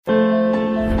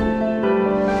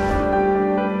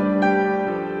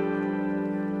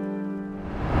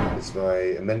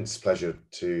immense pleasure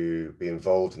to be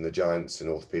involved in the Giants in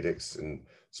Orthopaedics and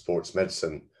Sports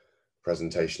Medicine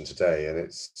presentation today. And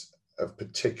it's of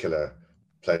particular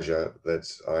pleasure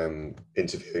that I am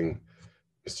interviewing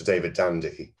Mr. David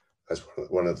Dandy as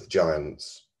one of the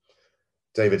Giants.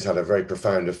 David's had a very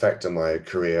profound effect on my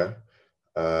career.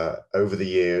 Over the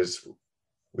years,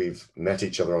 we've met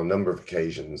each other on a number of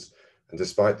occasions, and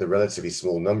despite the relatively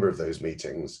small number of those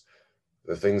meetings,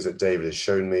 the things that David has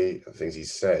shown me, the things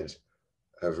he's said,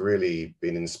 have really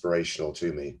been inspirational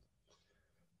to me.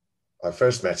 I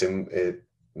first met him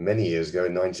many years ago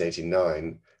in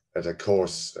 1989 at a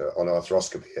course on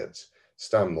arthroscopy at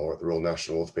Stanmore at the Royal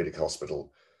National Orthopaedic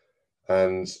Hospital.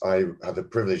 And I had the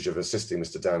privilege of assisting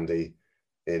Mr. Dandy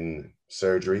in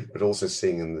surgery, but also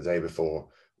seeing him the day before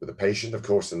with a patient, of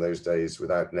course, in those days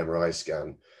without an MRI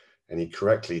scan. And he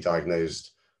correctly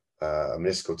diagnosed a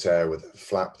meniscal tear with a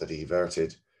flap that he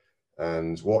everted.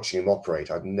 And watching him operate,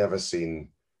 I'd never seen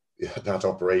that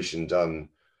operation done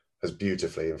as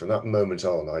beautifully. And from that moment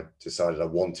on, I decided I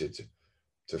wanted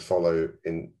to follow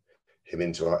him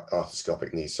into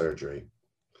arthroscopic knee surgery.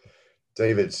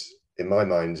 David, in my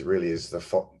mind, really is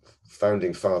the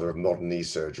founding father of modern knee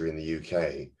surgery in the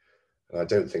UK. And I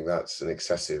don't think that's an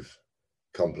excessive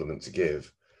compliment to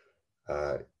give.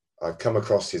 I've come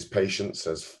across his patients,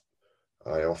 as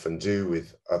I often do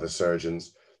with other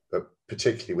surgeons, but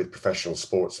particularly with professional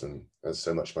sportsmen, as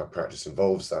so much of my practice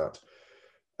involves that.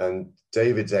 And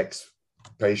David's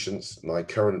ex-patients, my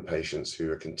current patients who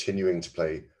are continuing to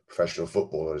play professional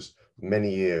footballers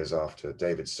many years after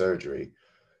David's surgery,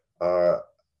 are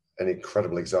an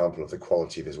incredible example of the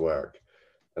quality of his work.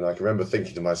 And I can remember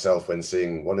thinking to myself when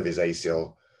seeing one of his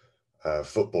ACL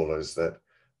footballers that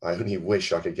I only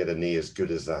wish I could get a knee as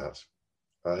good as that.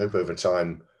 I hope over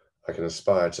time I can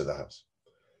aspire to that.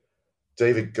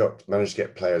 David managed to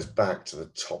get players back to the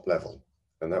top level,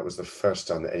 and that was the first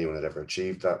time that anyone had ever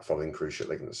achieved that following cruciate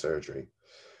ligament surgery.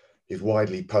 He's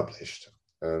widely published,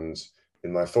 and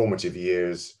in my formative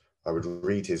years, I would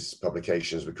read his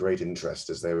publications with great interest,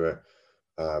 as they were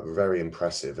very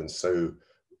impressive and so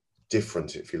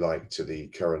different, if you like, to the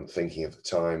current thinking of the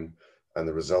time, and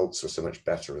the results were so much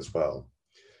better as well.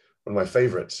 One of my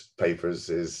favorite papers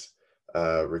is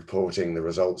reporting the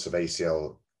results of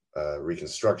ACL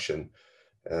reconstruction,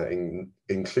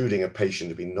 including a patient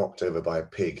who'd been knocked over by a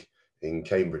pig in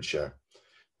Cambridgeshire,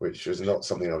 which was not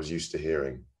something I was used to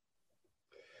hearing.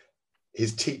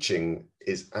 His teaching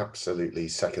is absolutely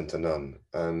second to none,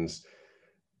 and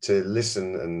to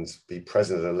listen and be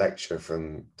present at a lecture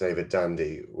from David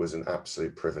Dandy was an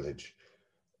absolute privilege.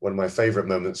 One of my favorite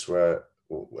moments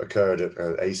occurred at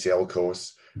an ACL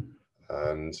course,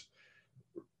 and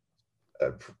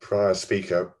a prior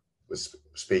speaker was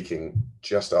speaking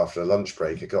just after a lunch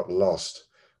break. It got lost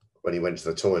when he went to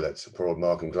the toilet. Poor old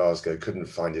Malcolm Glasgow couldn't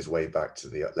find his way back to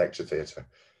the lecture theatre.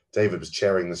 David was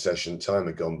chairing the session, time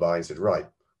had gone by, and said, "Right,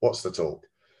 what's the talk?"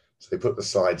 So they put the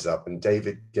slides up, and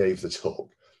David gave the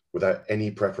talk without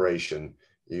any preparation,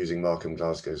 using Malcolm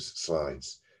Glasgow's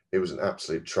slides. It was an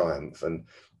absolute triumph. And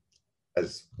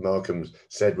as Malcolm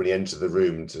said when he entered the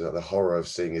room, to the horror of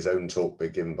seeing his own talk be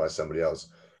given by somebody else,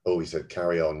 "Oh," he said,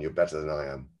 "carry on, you're better than I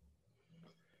am."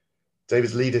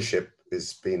 David's leadership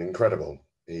has been incredible.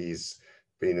 He's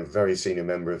been a very senior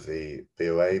member of the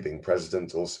BOA, being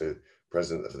president, also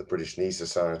president of the British Knee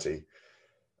Society,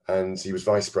 and he was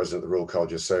vice president of the Royal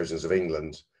College of Surgeons of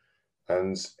England,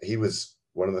 and he was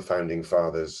one of the founding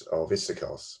fathers of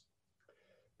Issachos.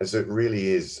 And so it really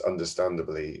is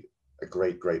understandably a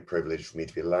great, great privilege for me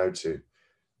to be allowed to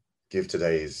give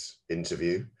today's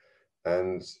interview.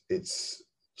 And it's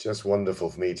just wonderful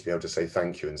for me to be able to say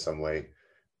thank you in some way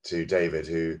to David,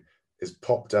 who has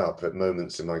popped up at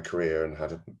moments in my career and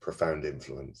had a profound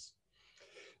influence.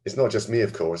 It's not just me,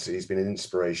 of course. He's been an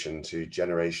inspiration to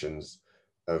generations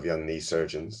of young knee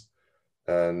surgeons.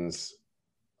 And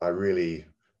I really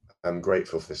am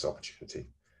grateful for this opportunity.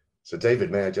 So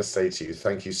David, may I just say to you,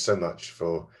 thank you so much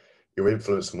for your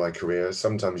influence on my career.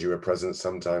 Sometimes you were present,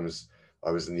 sometimes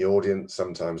I was in the audience,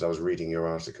 sometimes I was reading your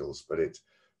articles, but it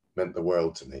meant the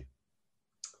world to me.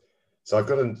 So I've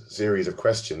got a series of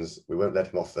questions. We won't let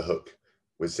him off the hook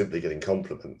with simply getting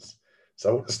compliments. So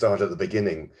I want to start at the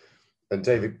beginning. And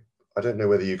David, I don't know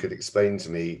whether you could explain to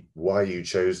me why you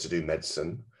chose to do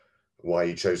medicine, why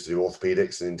you chose to do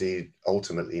orthopedics, and indeed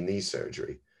ultimately knee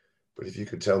surgery. But if you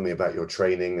could tell me about your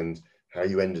training and how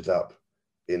you ended up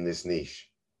in this niche.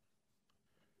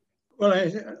 Well,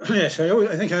 yes,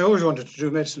 I think I always wanted to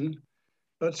do medicine,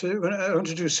 but when I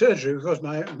wanted to do surgery, because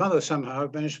my mother somehow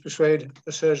managed to persuade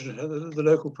a surgeon at the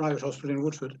local private hospital in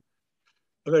Woodford,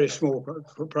 a very small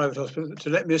private hospital, to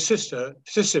let me assist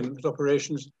him with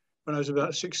operations when I was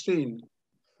about 16.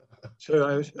 So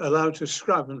I was allowed to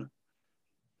scrub, and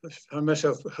I found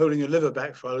myself holding a liver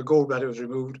back while a gallbladder was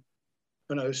removed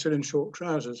when I was still in short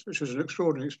trousers, which was an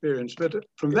extraordinary experience. But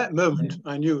from that moment,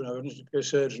 I knew I wanted to be a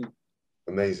surgeon.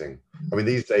 Amazing. I mean,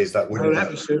 these days that The wouldn't whole be.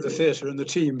 atmosphere of the theatre and the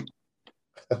team,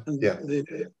 and Yeah,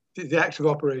 the act of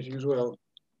operating as well.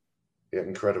 yeah,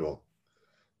 incredible.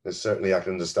 There's certainly, I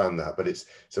can understand that, but it's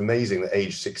amazing that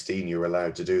age 16 you're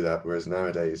allowed to do that, whereas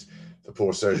nowadays the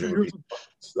poor surgeon would be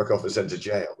stuck off and sent to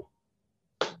jail.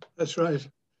 That's right.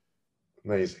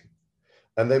 Amazing.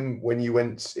 And then when you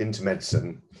went into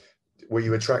medicine, were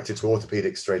you attracted to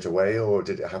orthopedics straight away, or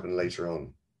did it happen later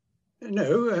on?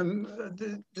 No,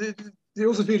 the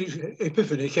orthopaedic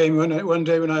epiphany came one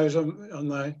day when I was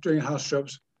doing house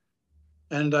jobs,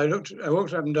 and I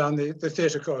walked up and down the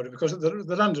theatre corridor, because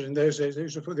the London in those days, they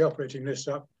used to put the operating list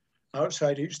up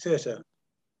outside each theatre.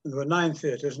 And there were 9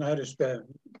 theatres, and I had to spare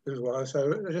a little while,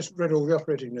 so I just read all the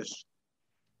operating lists.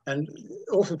 And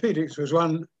orthopedics was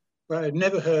one where I'd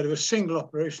never heard of a single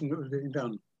operation that was being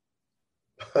done.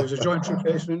 There was a joint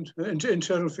replacement,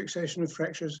 internal fixation of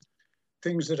fractures,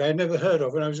 things that I'd never heard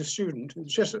of when I was a student.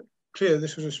 It's just clear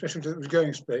this was a specialty that was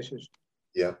going places.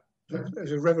 Yeah. It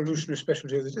was a revolutionary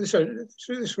specialty. So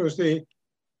this was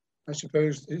I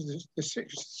suppose, the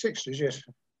 60s, yes.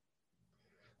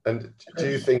 And do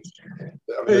you think,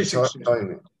 I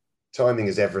mean, timing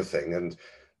is everything, and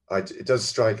it does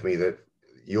strike me that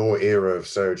your era of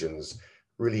surgeons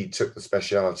really took the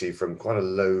speciality from quite a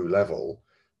low level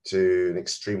to an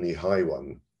extremely high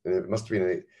one. And it must have been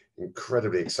an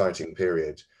incredibly exciting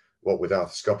period, what with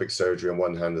arthroscopic surgery on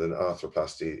one hand and then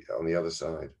arthroplasty on the other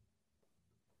side.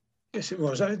 Yes, it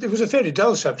was. It was a fairly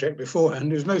dull subject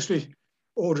beforehand. It was mostly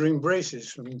ordering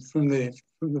braces from the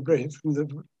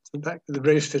back of the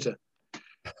brace fitter.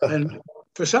 And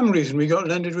for some reason, we got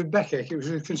landed with backache. It was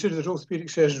considered that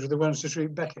orthopaedic surgeons were the ones to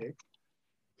treat backache.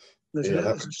 There's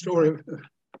a story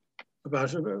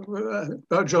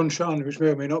about John Charney, which may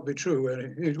or may not be true,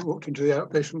 where he walked into the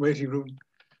outpatient waiting room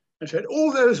and said,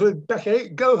 "All those with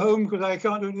backache, go home because I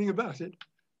can't do anything about it."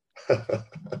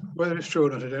 Whether it's true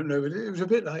or not, I don't know, but it was a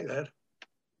bit like that.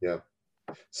 Yeah.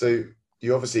 So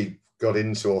you obviously got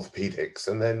into orthopedics,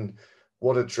 and then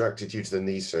what attracted you to the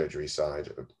knee surgery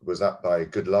side? Was that by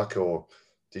good luck, or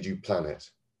did you plan it?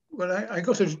 Well, I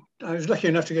was lucky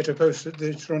enough to get a post at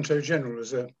the Toronto General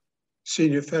as a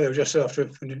senior fellow just after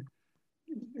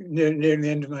nearing the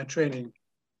end of my training.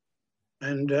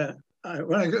 And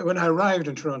when I arrived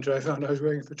in Toronto, I found I was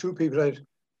working for 2 people I'd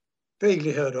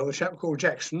vaguely heard of, a chap called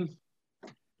Jackson,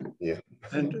 yeah,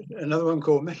 and another one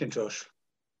called McIntosh.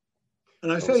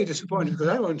 And I was fairly disappointed because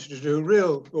I wanted to do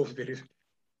real orthopedics,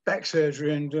 back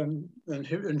surgery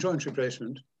and joint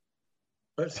replacement.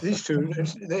 But these 2,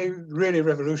 they really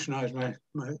revolutionized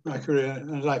my career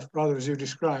and life, rather as you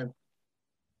described.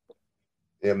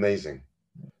 Yeah, amazing.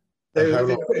 They're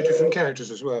very different characters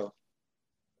as well.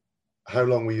 How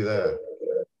long were you there?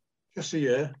 Just a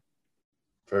year.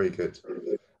 Very good.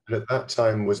 And at that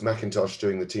time, was McIntosh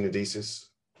doing the tenodesis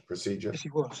procedure? Yes, he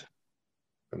was.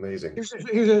 Amazing.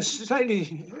 He was a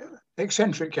slightly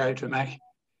eccentric character, Mac.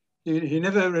 He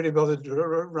never really bothered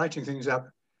writing things up,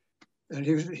 and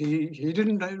he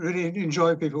didn't really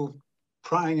enjoy people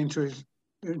prying into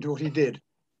what he did.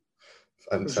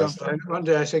 Fantastic. For example, one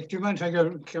day I said, "Do you mind if I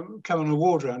come on a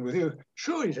ward round with you?"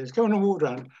 "Sure," he says, "come on a ward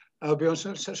round. I'll be on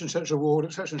such and such a ward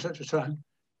at such and such a time."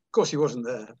 Of course, he wasn't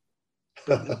there.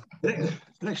 But the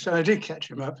next time I did catch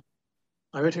him up,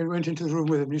 I went into the room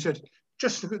with him, and he said,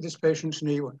 "Just look at this patient's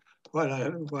knee while I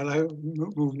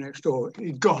moved next door."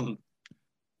 He'd gone,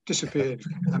 disappeared,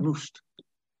 vamoosed.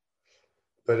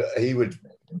 But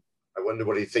I wonder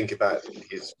what he'd think about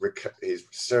his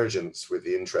resurgence with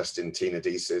the interest in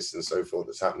tenodesis and so forth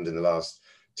that's happened in the last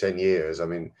 10 years. I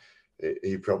mean,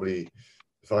 he probably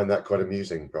find that quite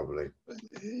amusing, probably.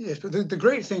 Yes, but the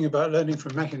great thing about learning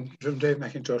from Dave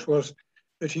McIntosh was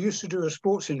that he used to do a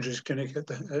sports injuries clinic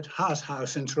at Hart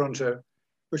House in Toronto,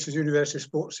 which is the University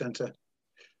Sports Centre.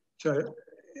 So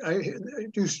I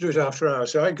used to do it after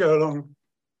hours. So I'd go along,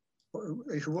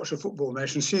 you could watch a football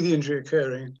match and see the injury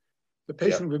occurring. The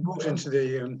patient would be brought into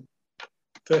the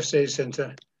first aid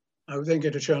centre. I would then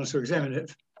get a chance to examine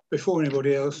it before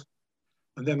anybody else.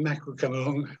 And then Mac would come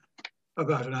along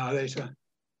about an hour later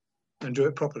and do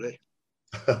it properly.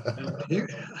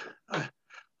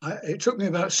 It took me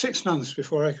about 6 months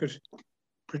before I could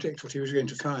predict what he was going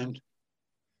to find.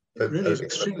 It really is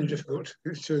extremely difficult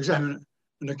to examine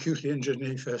an acutely injured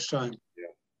knee first time.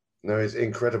 Yeah. No, it's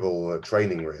incredible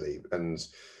training, really. And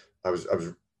I was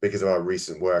because of our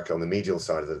recent work on the medial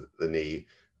side of the knee,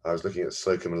 I was looking at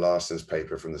Slocum and Larson's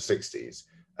paper from the 60s,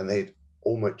 and they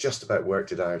almost just about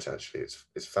worked it out. Actually,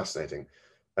 it's fascinating,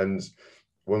 and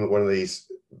one of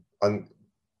these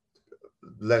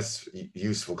less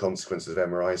useful consequences of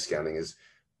MRI scanning is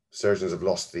surgeons have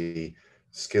lost the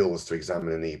skills to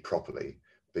examine a knee properly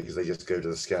because they just go to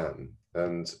the scan,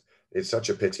 and it's such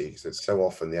a pity because it's so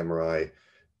often the MRI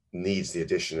needs the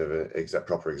addition of a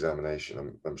proper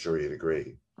examination. I'm sure you'd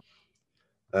agree.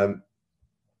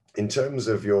 In terms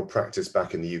of your practice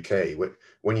back in the UK,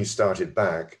 when you started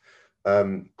back,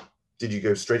 did you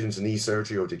go straight into knee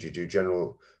surgery, or did you do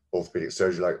general orthopedic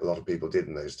surgery like a lot of people did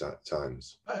in those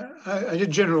times? I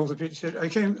did general orthopedic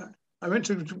surgery. I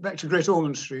went back to Great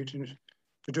Ormond Street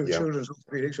to do children's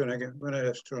orthopedics when I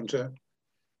left Toronto.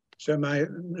 So my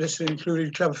list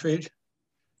included club feet,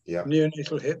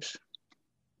 neonatal hips,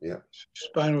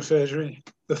 spinal surgery,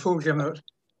 the full gamut.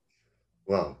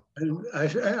 Wow. And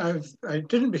I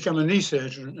didn't become a knee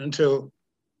surgeon until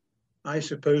I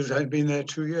suppose I'd been there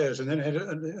 2 years, and then I had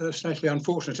a slightly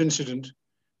unfortunate incident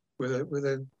with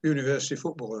a university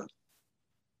footballer.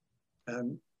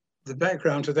 The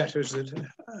background to that is that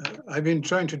I've been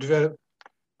trying to develop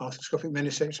arthroscopic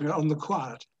meniscectomy on the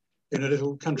quiet in a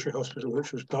little country hospital,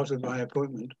 which was part of my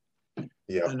appointment.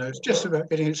 Yeah. And I was just about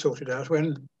getting it sorted out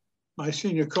when my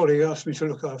senior colleague asked me to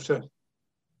look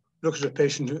at a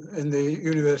patient in the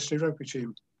university rugby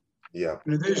team. Yeah.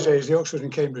 And in those days, the Oxford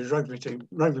and Cambridge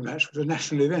rugby match was a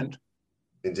national event.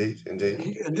 Indeed,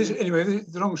 indeed. Anyway,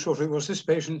 the long and short of it was this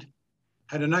patient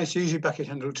had a nice easy bucket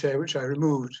handle tear, which I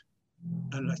removed.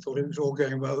 And I thought it was all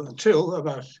going well until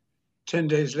about 10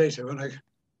 days later when I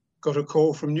got a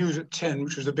call from News at 10,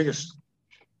 which was the biggest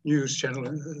news channel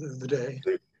of the day,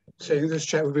 saying this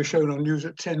chap would be shown on News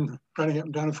at 10 running up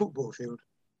and down a football field.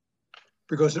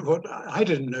 Because what I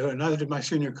didn't know, and neither did my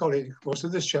senior colleague, was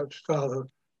that this chap's father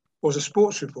was a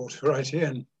sports reporter for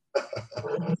ITN.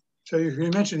 So you can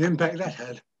imagine the impact that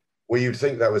had. Well, you'd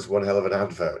think that was one hell of an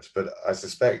advert, but I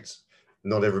suspect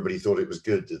not everybody thought it was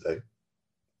good, did they?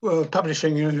 Well,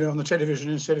 publishing on the television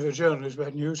instead of a journal is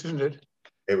bad news, isn't it?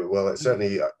 Well,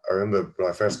 certainly, I remember when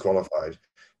I first qualified,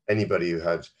 anybody who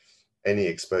had any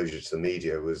exposure to the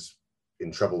media was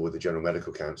in trouble with the General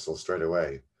Medical Council straight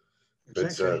away.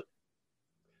 Exactly.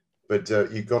 But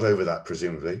you got over that,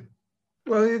 presumably.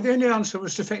 Well, the only answer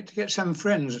was to get some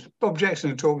friends. Bob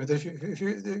Jackson told me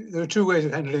that there are two ways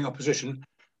of handling opposition.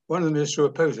 One of them is to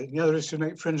oppose it, and the other is to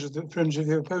make friends of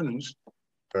the opponents.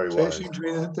 Very so wise. It seemed to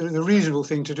me that the reasonable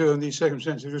thing to do in these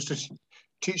circumstances was to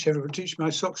teach my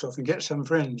socks off and get some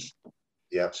friends.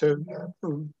 Yeah. So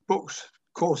books,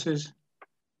 courses,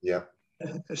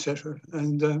 etc.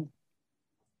 And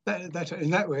that in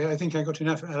that way, I think I got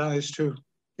enough allies to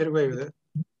get away with it.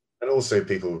 And also,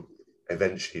 people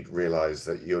eventually realise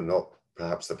that you're not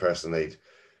perhaps the person they'd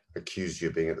accused you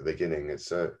of being at the beginning.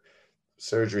 It's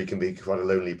surgery can be quite a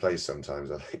lonely place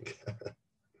sometimes, I think.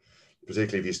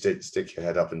 Particularly if you stick your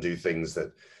head up and do things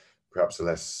that perhaps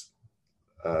are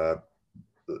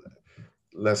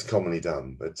less commonly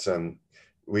done. But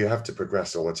we have to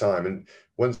progress all the time. And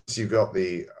once you got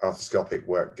the arthroscopic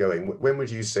work going, when would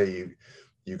you say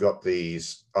you got the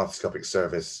arthroscopic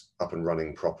service up and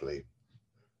running properly?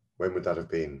 When would that have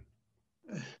been?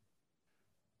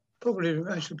 Probably,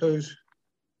 I suppose,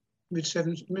 late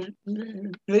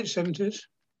 70s.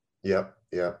 Yeah,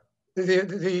 yeah.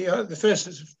 The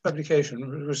first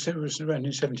publication was around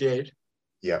 1978.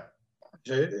 Yeah.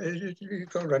 So it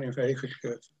got running very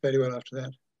quickly, very well after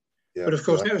that. Yeah. But of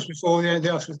course, that was before the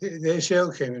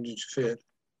ACL came and interfered.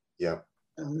 Yeah.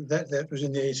 And that was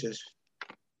in the 80s.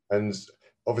 And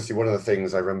obviously, one of the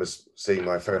things I remember seeing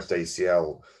my first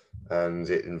ACL, and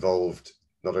it involved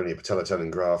not only a patellar tendon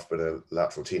graft, but a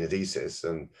lateral tenodesis.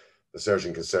 And the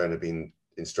surgeon concerned had been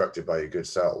instructed by your good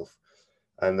self.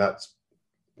 And that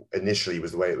initially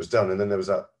was the way it was done. And then there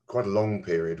was quite a long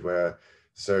period where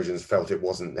surgeons felt it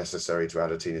wasn't necessary to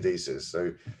add a tenodesis.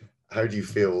 So how do you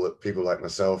feel that people like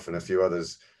myself and a few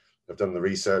others have done the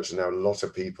research, and now a lot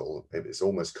of people, it's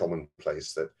almost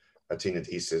commonplace that a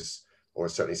tenodesis, or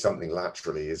certainly something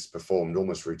laterally, is performed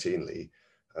almost routinely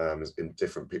in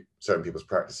certain people's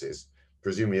practices?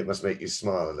 Presumably it must make you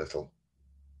smile a little.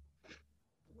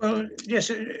 Well,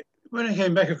 yes. When I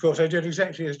came back, of course, I did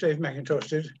exactly as Dave McIntosh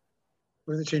did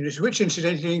with the tenodesis, which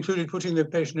incidentally included putting the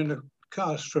patient in a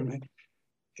cast from me,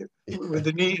 with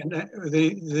the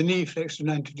knee flexed to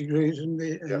 90 degrees and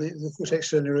the foot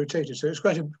externally rotated. So it's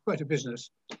quite a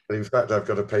business. In fact, I've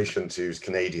got a patient who's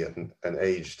Canadian and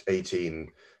aged 18.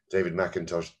 David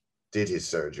McIntosh did his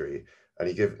surgery, and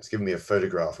he's given me a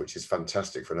photograph, which is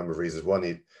fantastic for a number of reasons.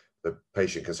 One, the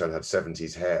patient concerned had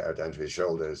 70s hair down to his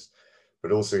shoulders,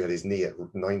 but also he had his knee at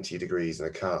 90 degrees in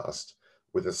a cast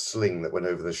with a sling that went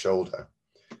over the shoulder.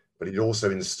 but he'd also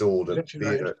installed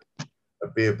Right. a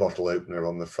beer bottle opener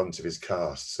on the front of his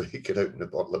cast so he could open a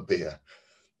bottle of beer.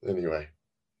 Anyway.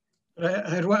 I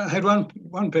had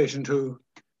one patient who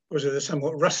was a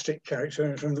somewhat rustic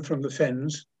character from the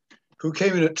Fens, who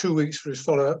came in at 2 weeks for his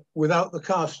follow-up without the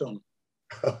cast on.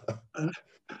 and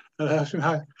I asked him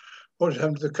what had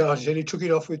happened to the cast. He said he took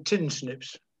it off with tin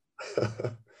snips.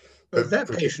 But that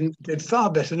patient did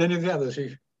far better than any of the others.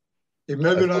 He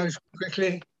mobilised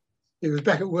quickly. He was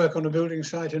back at work on a building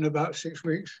site in about 6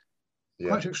 weeks. Yeah.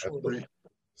 Quite extraordinary.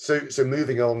 So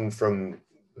moving on from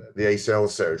the ACL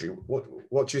surgery,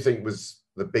 what do you think was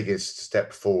the biggest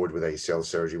step forward with ACL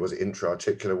surgery? Was it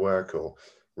intra-articular work or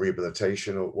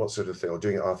rehabilitation, or what sort of thing, or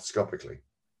doing it arthroscopically?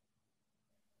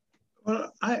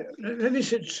 Well, let me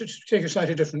take a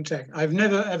slightly different tack. I've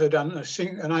never ever done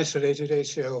an isolated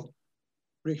ACL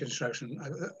reconstruction.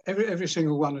 Every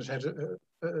single one has had a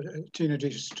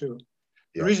tenodesis too.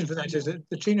 The reason for that is that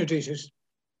the tenodesis,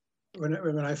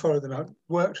 when I followed them out,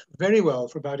 worked very well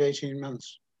for about 18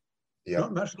 months.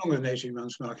 Not much longer than 18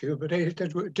 months, mark you, but it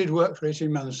did work for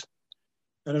 18 months.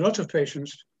 And a lot of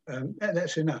patients,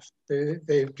 that's enough.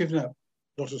 They've given up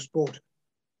a lot of sport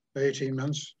for 18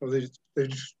 months, or they've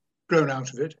just grown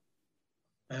out of it.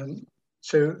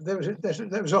 So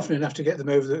that was often enough to get them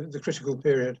over the critical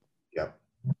period. Yeah.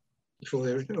 Before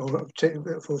they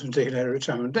were forced to take an early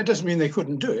retirement. That doesn't mean they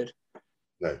couldn't do it.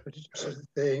 No. But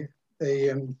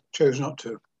they chose not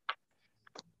to.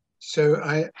 So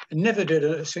I never did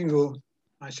a single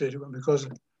isolated one, because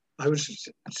I would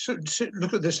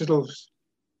look at this little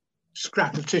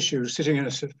scrap of tissue sitting in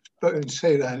a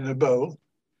saline in a bowl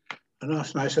and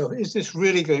ask myself, is this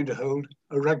really going to hold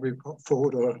a rugby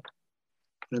forward or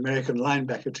an American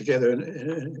linebacker together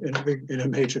in a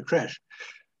major crash?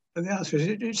 And the answer is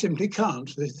it simply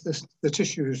can't. The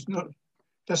tissue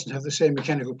doesn't have the same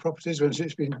mechanical properties once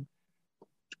it's been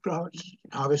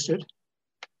harvested.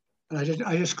 And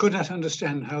I just could not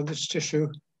understand how this tissue,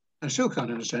 and still can't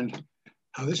understand,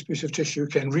 how this piece of tissue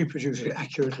can reproduce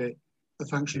accurately the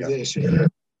function of the ACL.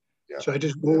 Yeah. So I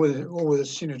did all with the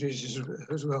tenodesis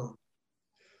as well.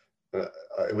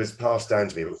 It was passed down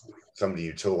to me. Somebody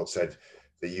you taught said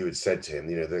that you had said to him,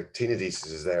 the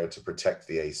tenodesis is there to protect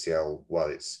the ACL while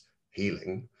it's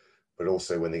healing, but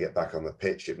also when they get back on the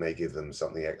pitch, it may give them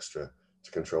something extra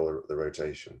to control the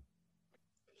rotation.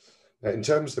 Now, in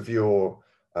terms of your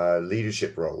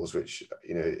leadership roles, which,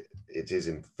 it is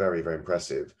very, very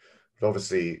impressive, but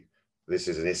obviously this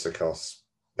is an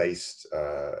ISAKOS-based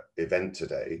event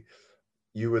today.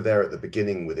 You were there at the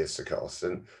beginning with ISAKOS,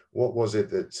 and what was it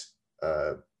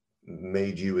that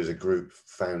made you as a group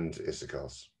found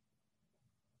ISAKOS?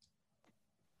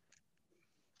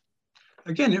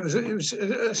 Again, it was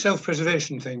a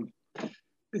self-preservation thing.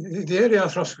 The early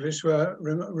arthroscopists were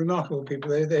remarkable people.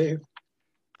 They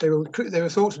were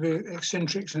thought to be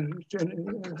eccentrics and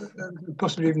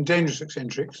possibly even dangerous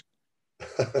eccentrics.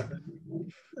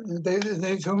 They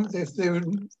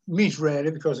would meet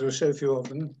rarely because there were so few of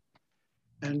them,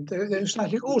 and they were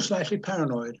all slightly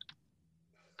paranoid.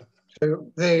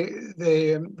 So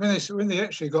when they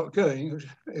actually got going,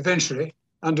 eventually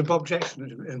under Bob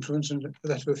Jackson's influence and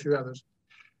that of a few others,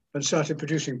 and started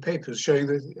producing papers showing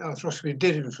that arthroscopy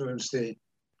did influence the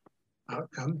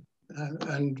outcome,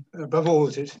 and above all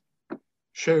that it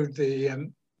showed the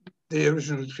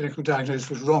original clinical diagnosis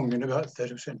was wrong in about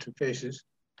 30% of cases.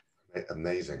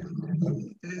 Amazing.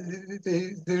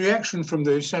 The reaction from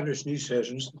the established knee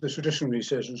surgeons, the traditional knee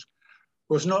surgeons,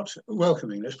 was not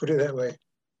welcoming, let's put it that way.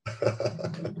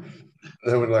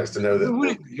 No one likes to know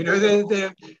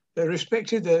that. They're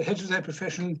respected, they're heads of their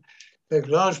profession, they have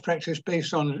large practice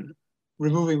based on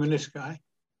removing menisci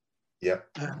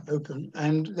open,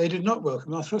 and they did not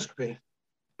welcome arthroscopy.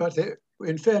 But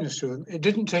in fairness to them, it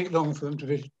didn't take long for them to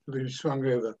be swung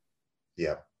over.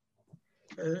 Yeah.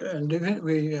 And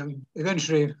we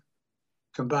eventually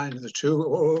combined the two,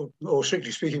 or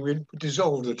strictly speaking, we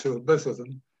dissolved the two, both of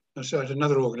them, and started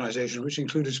another organisation which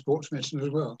included sports medicine as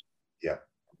well. Yeah.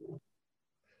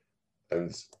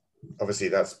 And obviously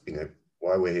that's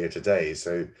why we're here today.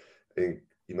 So I think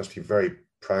you must be very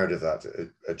proud of that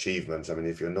achievement. I mean,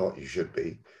 if you're not, you should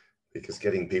be, because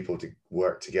getting people to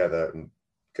work together and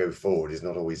go forward is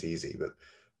not always easy, but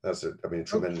that's a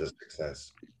tremendous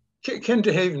success. Ken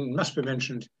de Haven must be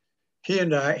mentioned. He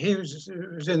was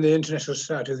in the International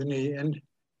Society of the Knee, and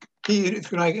he,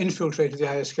 if you like, infiltrated the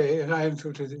ISK, and I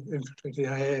infiltrated the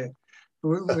IA.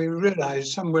 We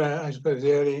realized somewhere, I suppose,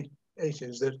 the early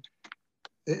 80s, that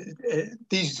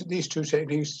these two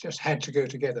techniques just had to go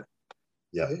together.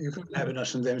 Yeah. You couldn't have an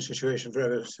us and them situation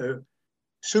forever. So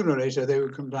sooner or later they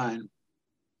would combine.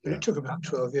 But it took about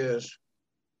 12 years.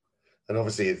 And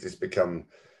obviously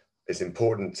it's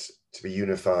important to be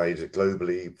unified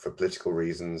globally for political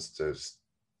reasons, to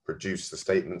produce the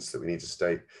statements that we need to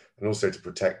state, and also to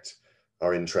protect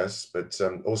our interests, but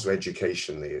also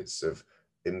educationally, it's of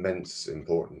immense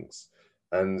importance.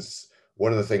 And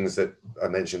one of the things that I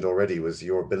mentioned already was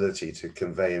your ability to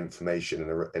convey information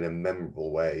in a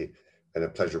memorable way, in a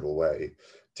pleasurable way.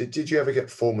 Did you ever get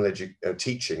formal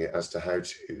teaching as to how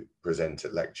to present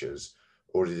at lectures,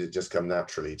 or did it just come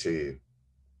naturally to you?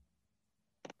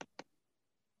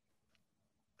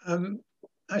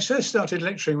 I first started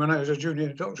lecturing when I was a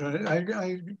junior doctor.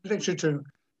 I lectured to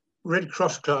Red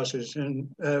Cross classes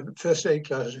and first aid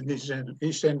classes in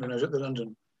East End when I was at the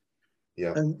London.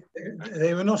 Yeah. And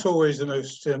they were not always the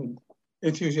most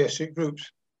enthusiastic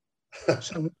groups.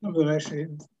 Some of them actually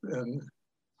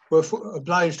were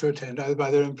obliged to attend either by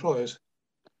their employers,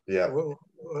 yeah, or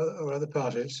other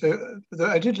parties. So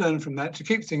I did learn from that to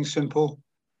keep things simple,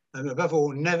 and above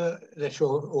all, never let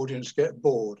your audience get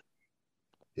bored.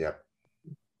 Yeah.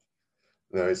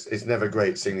 No, it's never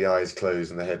great seeing the eyes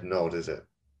close and the head nod, is it?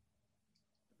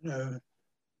 No,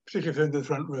 particularly if you're in the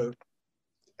front row.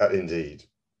 Indeed.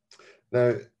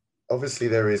 Now, obviously,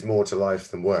 there is more to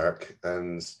life than work,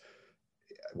 and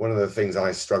one of the things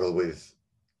I struggle with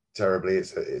terribly,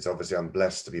 it's obviously I'm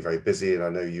blessed to be very busy, and I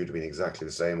know you'd have been exactly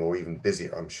the same, or even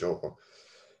busier, I'm sure.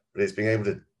 But it's being able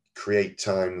to create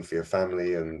time for your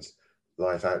family and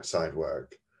life outside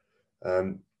work.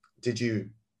 Did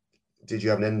you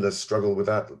have an endless struggle with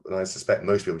that? And I suspect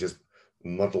most people just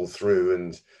muddle through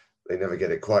and they never get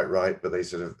it quite right, but they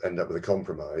sort of end up with a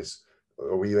compromise.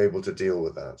 Or were you able to deal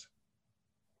with that?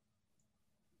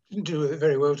 Didn't do it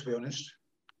very well, to be honest.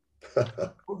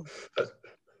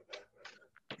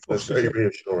 That's very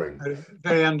reassuring. A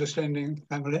very understanding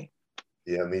family.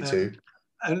 Yeah, me too.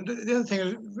 And the other thing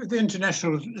is, with the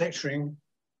international lecturing,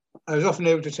 I was often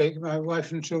able to take my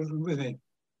wife and children with me.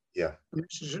 Yeah.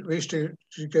 We used to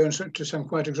go to some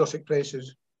quite exotic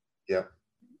places. Yeah.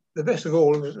 The best of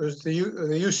all was the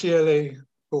UCLA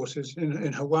courses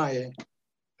in Hawaii,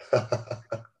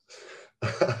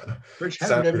 which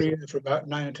happened every year for about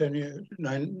 9 or 10 years.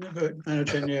 9 or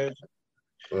 10 years.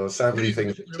 Well, sadly,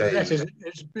 things change.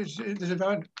 There's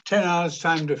about 10 hours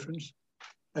time difference,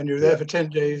 and you're there for 10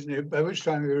 days, and by which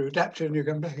time you're adapted and you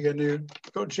come back again, you've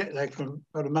got jet lag for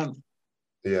about a month.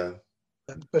 Yeah.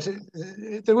 But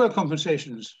there were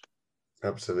compensations.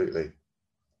 Absolutely.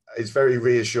 It's very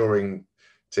reassuring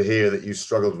to hear that you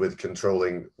struggled with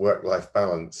controlling work-life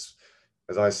balance,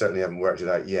 as I certainly haven't worked it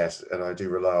out yet, and I do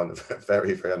rely on a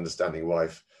very, very understanding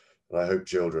wife, and I hope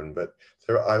children. But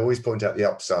I always point out the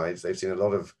upsides. They've seen a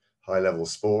lot of high-level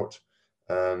sport,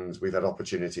 and we've had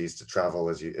opportunities to travel,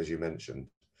 as you mentioned.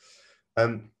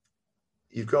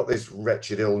 You've got this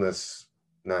wretched illness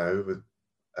now with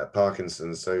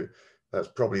Parkinson's, so that's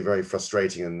probably very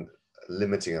frustrating and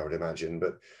limiting, I would imagine.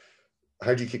 But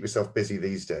how do you keep yourself busy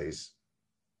these days?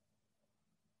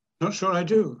 Not sure I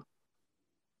do.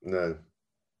 No.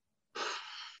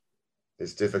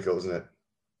 It's difficult, isn't it?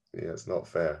 Yeah, it's not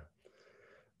fair.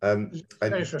 It's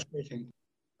very frustrating.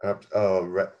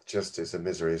 It's a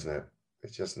misery, isn't it?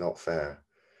 It's just not fair.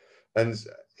 And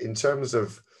in terms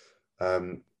of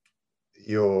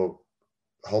your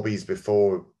hobbies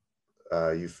before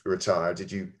you've retired,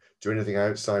 did you do anything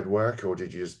outside work, or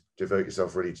did you just devote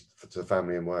yourself really to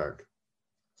family and work?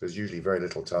 So there's usually very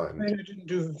little time. I didn't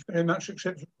do very much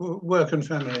except work and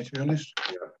family, to be honest.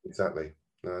 Yeah, exactly.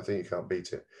 No, I think you can't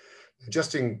beat it.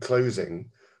 Just in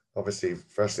closing, obviously,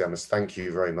 firstly, I must thank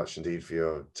you very much indeed for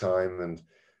your time, and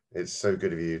it's so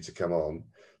good of you to come on.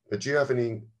 But do you have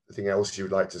anything else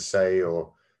you'd like to say,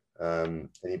 or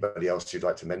anybody else you'd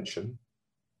like to mention?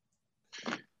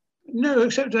 No,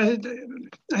 except I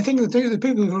think the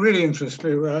people who really interest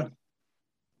me were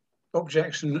Bob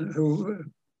Jackson, who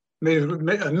made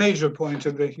a major point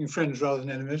of making friends rather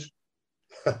than enemies,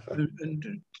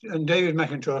 and David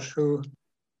McIntosh, who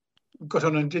got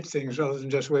on and did things rather than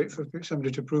just wait for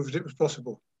somebody to prove that it was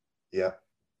possible. Yeah,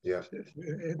 yeah.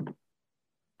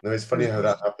 No, it's funny how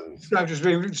that happens.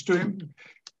 Just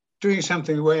doing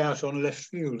something way out on left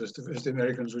field, as the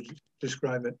Americans would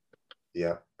describe it.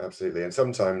 Yeah, absolutely. And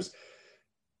sometimes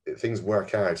things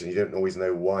work out and you don't always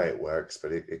know why it works,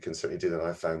 but it can certainly do that.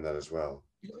 I found that as well.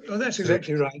 Oh, that's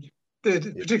exactly right.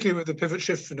 Particularly with the pivot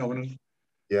shift phenomenon.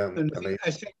 Yeah, and I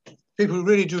think people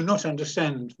really do not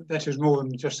understand that is more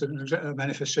than just a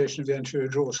manifestation of the anterior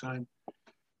draw sign.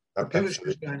 The pivot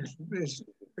shift sign is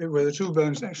where the two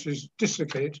bones actually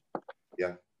dislocate.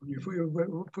 Yeah. When you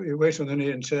put your weight on the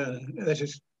knee and turn, that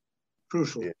is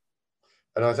crucial. Yeah.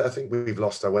 And I think we've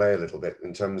lost our way a little bit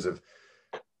in terms of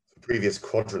previous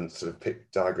quadrant sort of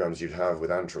diagrams you'd have with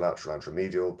anterolateral,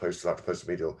 anteromedial, posterolateral,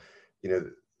 posteromedial, you know,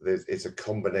 it's a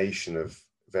combination of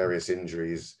various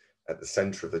injuries at the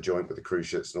center of the joint with the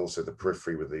cruciates and also the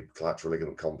periphery with the collateral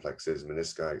ligament complexes,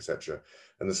 menisci, etc.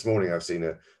 And this morning I've seen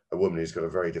a woman who's got a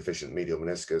very deficient medial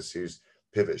meniscus whose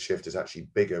pivot shift is actually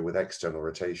bigger with external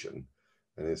rotation.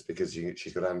 And it's because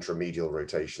she's got anteromedial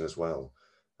rotation as well.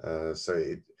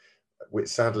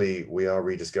 Sadly, we are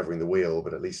rediscovering the wheel,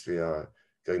 but at least we are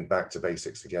going back to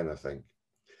basics again, I think.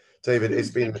 David,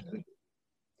 it's been...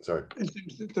 Sorry.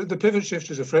 The pivot shift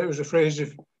was a phrase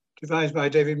devised by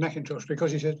David McIntosh,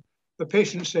 because he said, the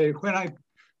patients say, when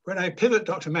I pivot,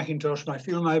 Dr. McIntosh, I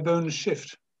feel my bones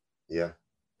shift. Yeah.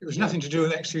 It was nothing to do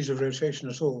with extrusive rotation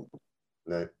at all.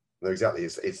 No, exactly.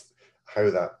 It's how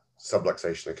that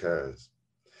subluxation occurs.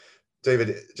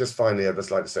 David, just finally, I'd just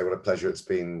like to say what a pleasure it's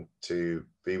been to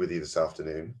be with you this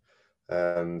afternoon.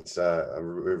 And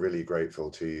we're really grateful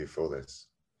to you for this.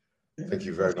 Thank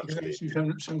you very much.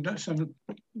 Some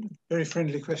very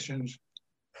friendly questions.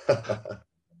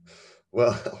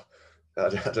 Well,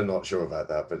 I'm not sure about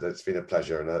that, but it's been a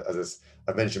pleasure. And as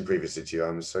I mentioned previously to you,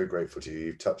 I'm so grateful to you.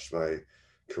 You've touched my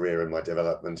career and my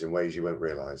development in ways you won't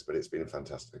realize, but it's been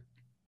fantastic.